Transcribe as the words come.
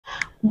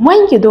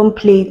When you don't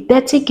play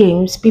dirty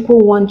games people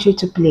want you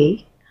to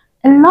play,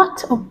 a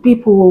lot of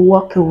people will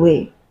walk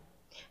away.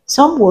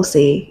 Some will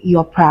say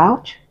you're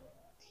proud.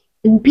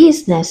 In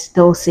business,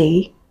 they'll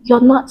say you're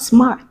not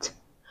smart.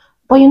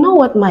 But you know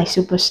what, my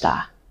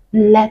superstar?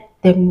 Let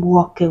them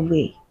walk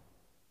away.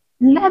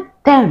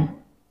 Let them.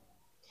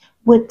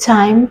 With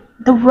time,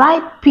 the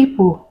right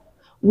people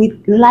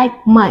with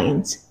like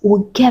minds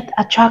will get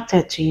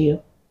attracted to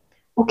you.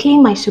 Okay,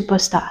 my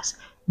superstars,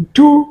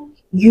 do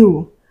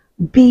you,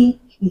 be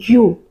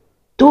you.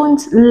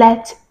 Don't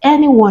let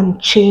anyone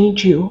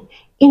change you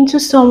into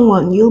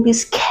someone you'll be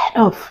scared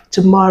of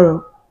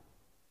tomorrow.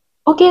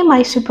 Okay,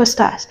 my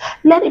superstars,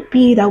 let it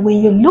be that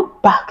when you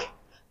look back,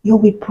 you'll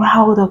be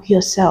proud of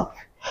yourself.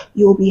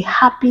 You'll be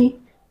happy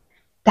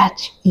that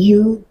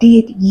you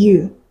did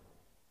you.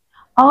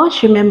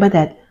 Always remember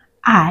that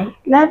I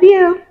love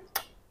you.